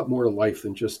whole lot more to life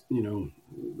than just,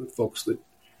 the folks that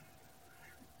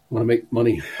want to make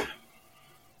money.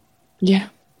 Yeah,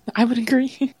 I would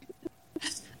agree.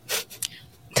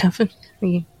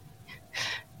 Definitely.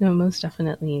 No, most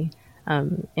definitely.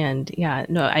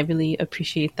 I really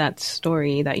appreciate that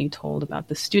story that you told about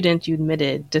the student you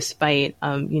admitted despite,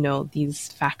 these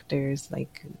factors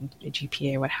like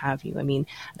GPA or what have you. I mean,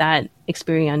 that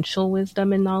experiential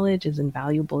wisdom and knowledge is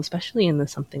invaluable, especially in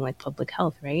something like public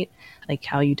health, right? Like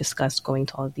how you discussed going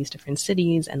to all of these different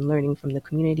cities and learning from the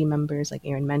community members, like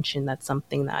Aaron mentioned. That's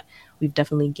something that we've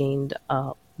definitely gained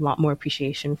a lot more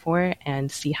appreciation for,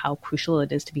 and see how crucial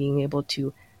it is to being able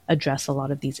to address a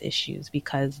lot of these issues,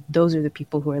 because those are the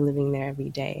people who are living there every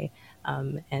day,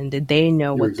 and they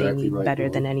know what they need better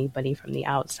than anybody from the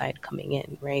outside coming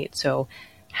in, right? So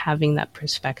having that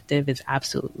perspective is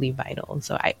absolutely vital.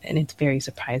 And it's very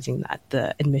surprising that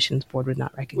the admissions board would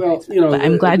not recognize that. But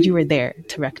I'm glad you were there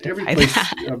to rectify every place,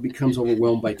 that. Becomes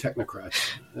overwhelmed by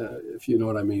technocrats, if you know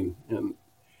what I mean. And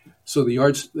so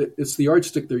it's the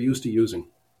yardstick they're used to using.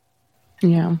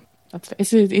 Yeah.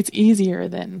 It's easier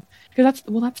than, because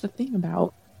that's the thing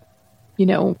about,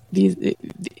 these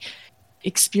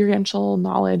experiential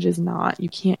knowledge is not, you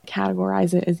can't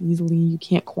categorize it as easily, you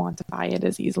can't quantify it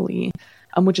as easily,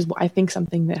 which is I think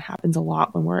something that happens a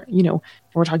lot when we're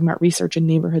talking about research in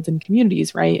neighborhoods and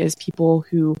communities, right? Is people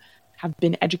who have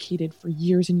been educated for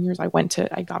years and years. I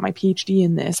got my PhD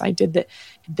in this. I did that.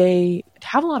 They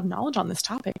have a lot of knowledge on this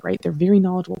topic, right? They're very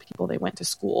knowledgeable people. They went to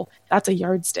school. That's a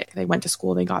yardstick. They went to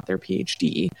school, they got their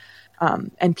PhD.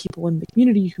 And people in the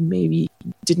community who maybe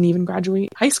didn't even graduate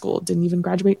high school, didn't even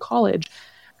graduate college.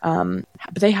 But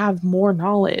they have more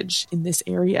knowledge in this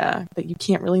area that you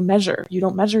can't really measure. You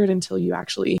don't measure it until you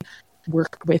actually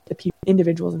work with the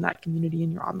individuals in that community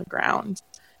and you're on the ground.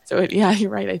 So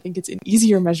you're right. I think it's an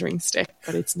easier measuring stick,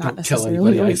 but it's not necessarily. Don't tell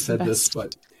anybody I said this,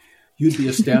 but you'd be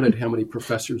astounded how many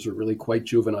professors are really quite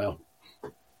juvenile.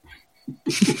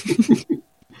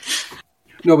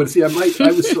 No, but see, I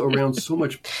was around so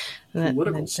much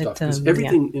political stuff, because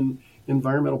everything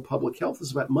environmental public health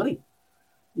is about money,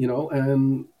 I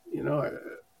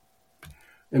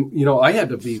had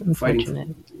to be fighting for,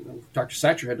 Dr.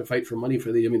 Satcher had to fight for money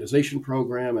for the immunization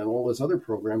program and all those other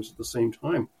programs at the same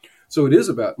time. So it is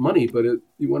about money, but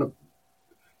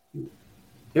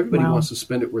everybody wants to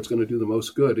spend it where it's going to do the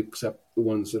most good, except the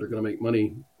ones that are going to make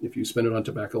money if you spend it on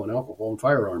tobacco and alcohol and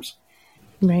firearms.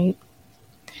 Right.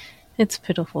 It's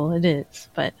pitiful. It is.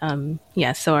 But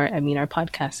so our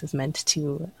podcast is meant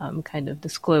to kind of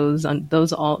disclose on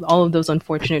all of those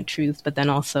unfortunate truths, but then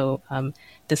also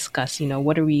discuss,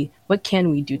 what can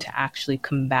we do to actually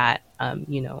combat,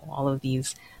 all of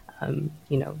these,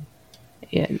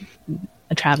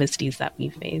 travesties that we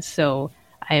face. So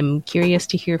I'm curious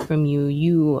to hear from you.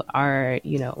 You are,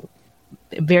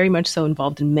 very much so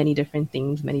involved in many different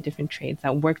things, many different trades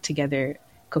that work together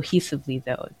cohesively,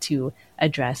 though, to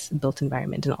address built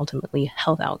environment and ultimately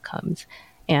health outcomes.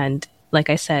 And like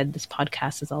I said, this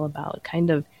podcast is all about kind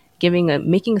of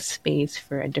making a space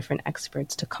for different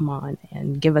experts to come on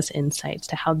and give us insights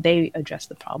to how they address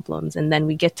the problems. And then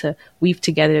we get to weave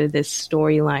together this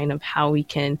storyline of how we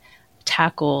can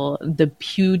tackle the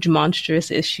huge,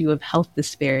 monstrous issue of health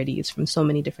disparities from so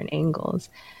many different angles.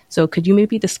 So could you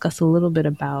maybe discuss a little bit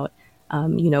about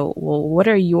what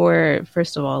are your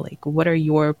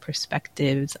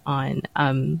perspectives on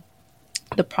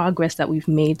the progress that we've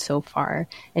made so far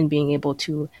in being able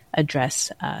to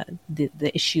address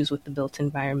the issues with the built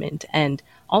environment? And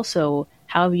also,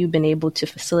 how have you been able to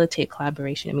facilitate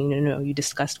collaboration? I mean, you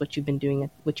discussed what you've been doing,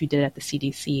 what you did at the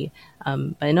CDC,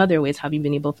 but in other ways, how have you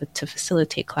been able to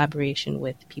facilitate collaboration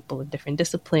with people of different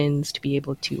disciplines to be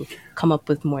able to come up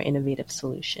with more innovative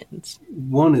solutions to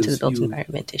the built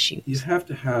environment issues? You have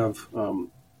to have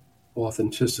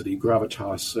authenticity,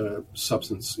 gravitas,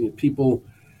 substance. People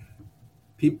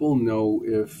know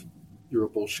if you're a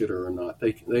bullshitter or not.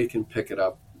 They can pick it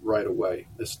up right away.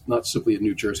 It's not simply a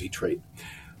New Jersey trait.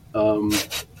 But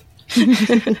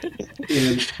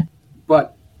a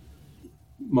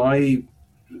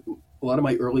lot of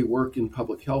my early work in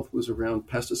public health was around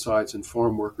pesticides and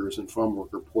farm workers and farm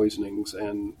worker poisonings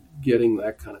and getting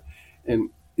that kind of, and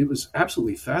it was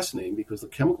absolutely fascinating because the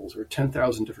chemicals are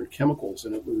 10,000 different chemicals,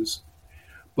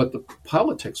 but the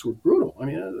politics were brutal. I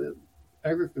mean,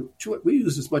 we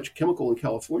use as much chemical in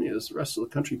California as the rest of the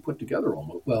country put together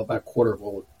almost. Well, about a quarter of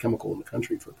all the chemical in the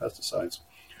country for pesticides.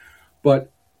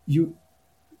 But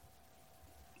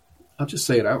I'll just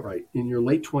say it outright, in your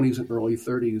late 20s and early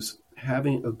 30s,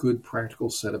 having a good practical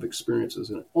set of experiences,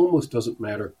 and it almost doesn't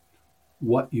matter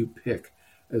what you pick,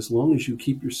 as long as you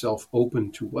keep yourself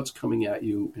open to what's coming at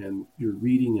you and you're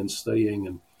reading and studying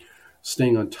and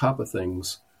staying on top of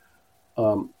things,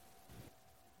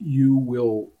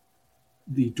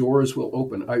 the doors will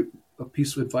open. A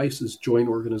piece of advice is join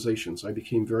organizations. I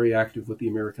became very active with the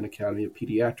American Academy of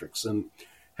Pediatrics and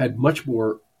had much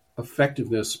more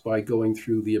effectiveness by going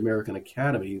through the American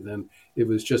Academy than it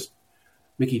was just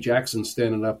Mickey Jackson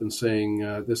standing up and saying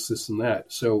this, and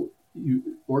that. So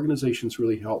organizations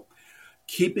really help.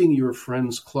 Keeping your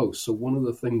friends close. So one of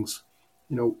the things,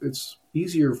 it's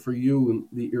easier for you in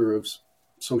the era of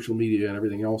social media and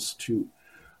everything else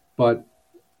but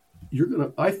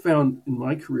I found in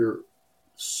my career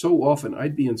so often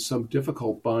I'd be in some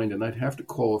difficult bind and I'd have to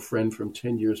call a friend from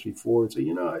 10 years before and say,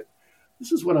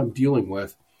 this is what I'm dealing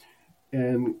with.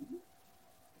 And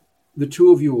the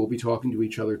two of you will be talking to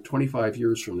each other 25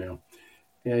 years from now,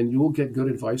 and you will get good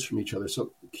advice from each other.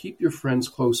 So keep your friends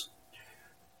close.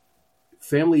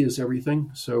 Family is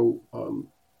everything. So,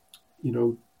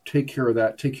 take care of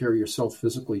that. Take care of yourself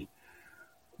physically.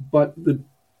 But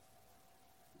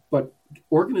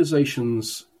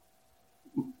organizations,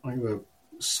 I have a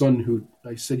son who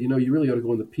I said, you really ought to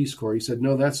go in the Peace Corps. He said,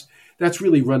 no, that's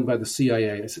really run by the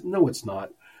CIA. I said, no, it's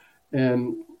not.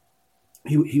 And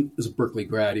he was a Berkeley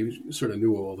grad. He sort of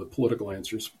knew all the political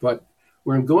answers. But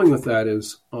where I'm going with that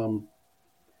is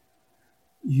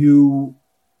you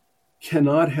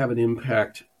cannot have an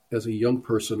impact as a young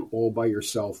person all by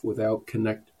yourself without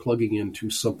plugging into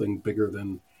something bigger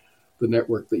than the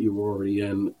network that you were already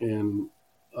in. And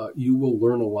you will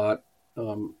learn a lot.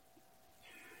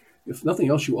 If nothing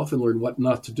else, you often learn what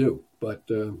not to do. But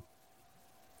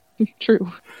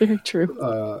true, very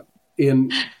true.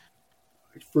 And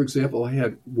for example, I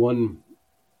had one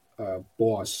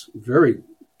boss, very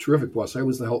terrific boss. I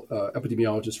was the health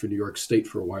epidemiologist for New York State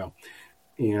for a while,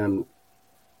 and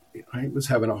I was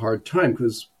having a hard time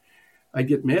because I'd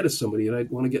get mad at somebody and I'd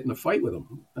want to get in a fight with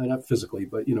them, not physically,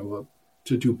 but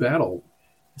to do battle.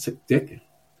 I said, Dick,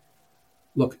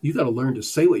 look, you got to learn to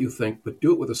say what you think, but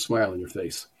do it with a smile on your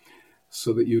face,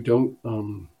 so that you don't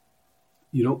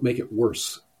make it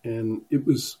worse. And it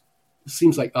was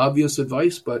seems like obvious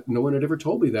advice, but no one had ever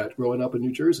told me that growing up in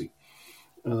New Jersey.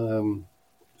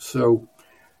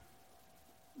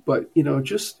 But,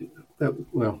 just that,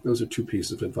 well, those are two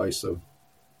pieces of advice, though.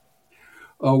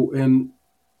 Oh, and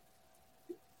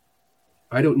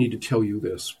I don't need to tell you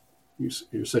this.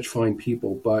 You're such fine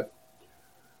people, but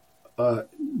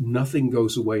nothing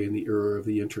goes away in the era of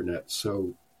the internet.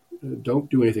 So don't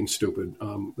do anything stupid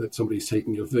that somebody's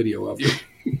taking a video of you.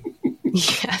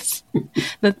 Yes,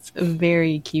 that's a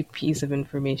very key piece of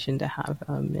information to have.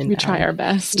 We try our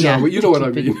best. Yeah, well, you know what I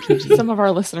mean. Some of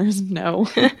our listeners know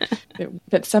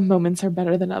that some moments are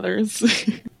better than others.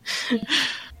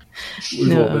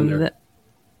 We've all been there.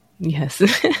 Yes,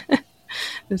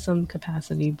 to some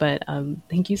capacity. But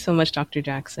thank you so much, Dr.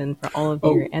 Jackson, for all of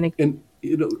your anecdotes.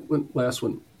 And last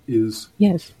one is,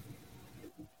 yes,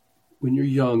 when you're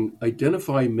young,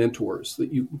 identify mentors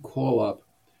that you can call up,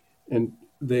 and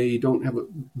they don't have a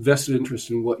vested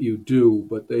interest in what you do,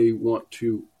 but they want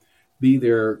to be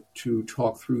there to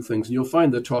talk through things. And you'll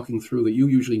find that talking through that you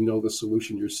usually know the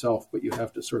solution yourself, but you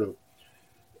have to sort of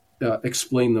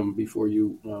explain them before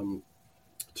you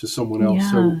to someone else.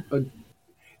 Yeah. So,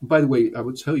 by the way, I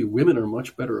would tell you, women are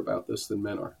much better about this than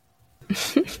men are.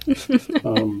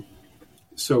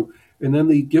 And then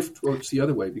the gift works the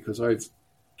other way, because I've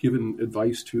given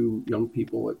advice to young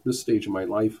people at this stage of my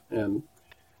life, and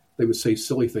they would say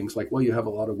silly things like, well, you have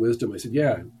a lot of wisdom. I said,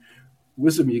 yeah,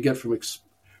 wisdom you get from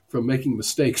making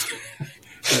mistakes.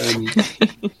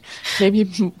 Maybe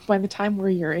by the time we're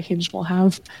your age, we'll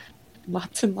have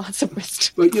lots and lots of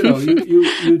wisdom. But,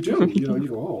 you do. You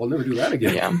go, oh, I'll never do that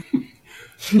again. Yeah.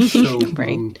 So,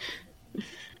 right.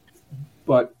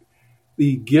 But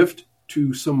the gift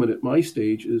to someone at my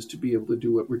stage is to be able to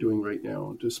do what we're doing right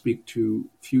now, to speak to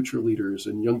future leaders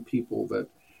and young people that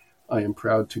I am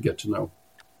proud to get to know.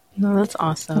 No, that's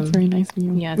awesome. That's very nice of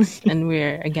you. Yes, and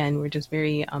we're just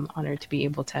very honored to be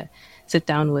able to sit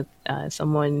down with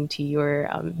someone to your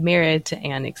merit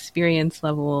and experience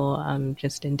level,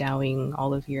 just endowing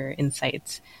all of your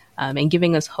insights and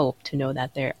giving us hope to know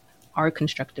that there are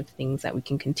constructive things that we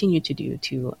can continue to do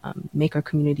to make our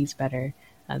communities better.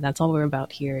 That's all we're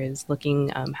about here, is looking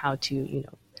how to,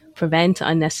 prevent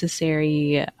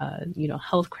unnecessary,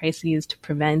 health crises, to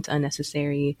prevent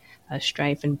unnecessary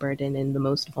strife and burden in the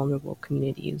most vulnerable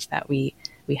communities that we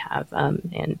have.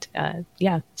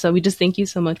 So we just thank you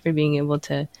so much for being able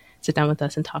to sit down with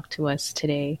us and talk to us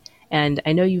today. And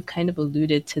I know you've kind of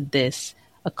alluded to this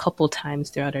a couple times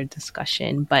throughout our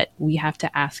discussion, but we have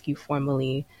to ask you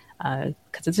formally,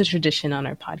 because it's a tradition on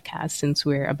our podcast, since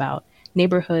we're about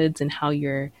neighborhoods and how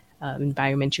your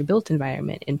built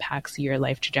environment impacts your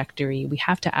life trajectory. We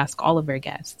have to ask all of our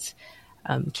guests,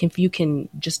 if you can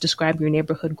just describe your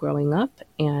neighborhood growing up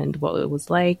and what it was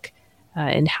like,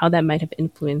 and how that might have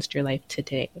influenced your life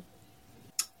today.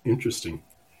 Interesting.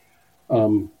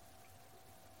 After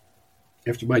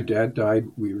my dad died,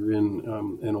 we were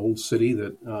in an old city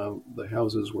that the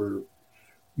houses were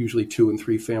usually 2 and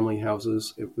 3 family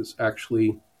houses. It was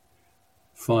actually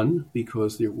fun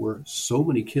because there were so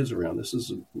many kids around. This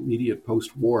is immediate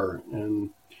post-war. And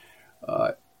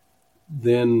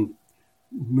then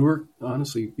Newark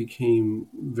honestly became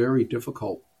very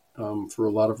difficult for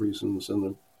a lot of reasons.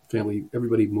 And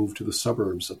everybody moved to the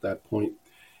suburbs at that point.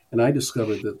 And I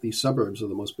discovered that the suburbs are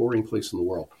the most boring place in the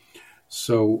world.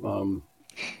 So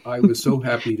I was so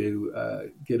happy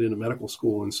to get into medical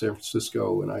school in San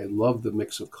Francisco. And I loved the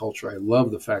mix of culture. I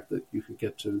loved the fact that you could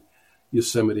get to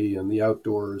Yosemite and the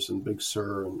outdoors and Big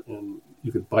Sur, and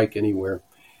you could bike anywhere.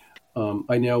 I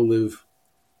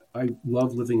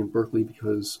love living in Berkeley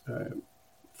because,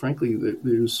 frankly,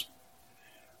 there's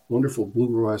wonderful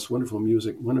bluegrass, wonderful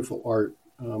music, wonderful art,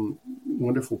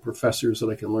 wonderful professors that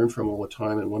I can learn from all the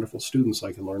time, and wonderful students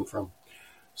I can learn from.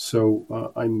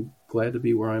 So I'm glad to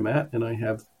be where I'm at, and I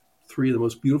have 3 of the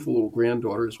most beautiful little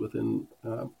granddaughters within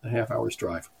a half-hour's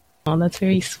drive. Oh, that's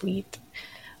very sweet.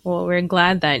 Well, we're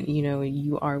glad that,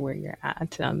 you are where you're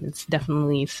at. It's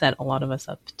definitely set a lot of us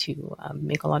up to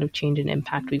make a lot of change and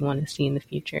impact we want to see in the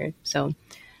future. So,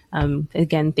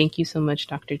 again, thank you so much,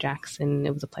 Dr. Jackson.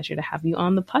 It was a pleasure to have you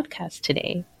on the podcast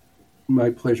today.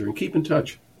 My pleasure. And keep in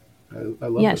touch. I love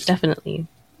this. Yes, definitely.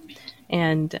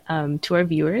 And to our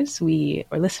viewers,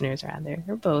 or listeners rather,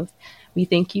 or both, we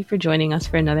thank you for joining us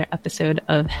for another episode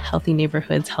of Healthy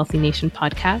Neighborhoods, Healthy Nation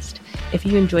podcast. If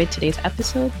you enjoyed today's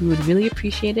episode, we would really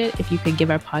appreciate it if you could give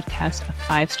our podcast a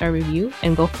 5-star review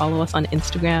and go follow us on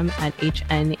Instagram at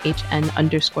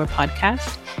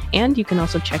HNHN_podcast. And you can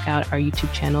also check out our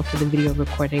YouTube channel for the video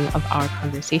recording of our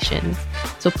conversations.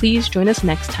 So please join us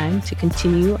next time to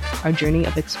continue our journey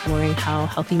of exploring how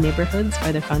healthy neighborhoods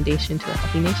are the foundation to a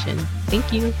healthy nation.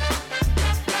 Thank you.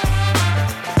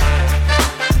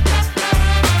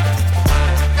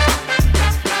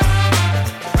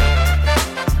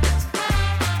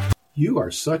 You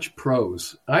are such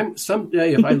pros. I'm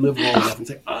someday, if I live long enough, and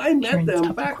say I met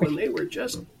them back when they were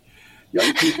just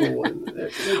young people, and they're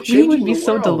We would be the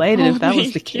so world. delighted if that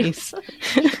was the Thank you. case.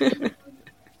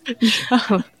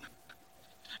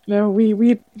 No,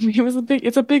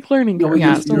 it's a big learning No, curve.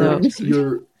 Yeah, We're still learning.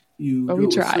 you But do we it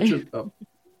with try. such a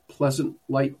pleasant,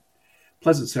 light.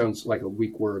 Pleasant sounds like a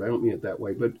weak word. I don't mean it that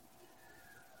way, but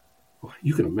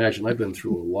you can imagine I've been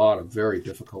through a lot of very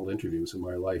difficult interviews in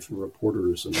my life, and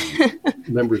reporters and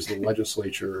members of the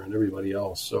legislature and everybody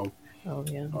else. So Oh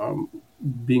yeah.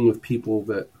 being with people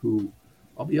who,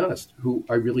 I'll be honest, who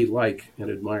I really like and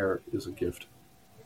admire is a gift.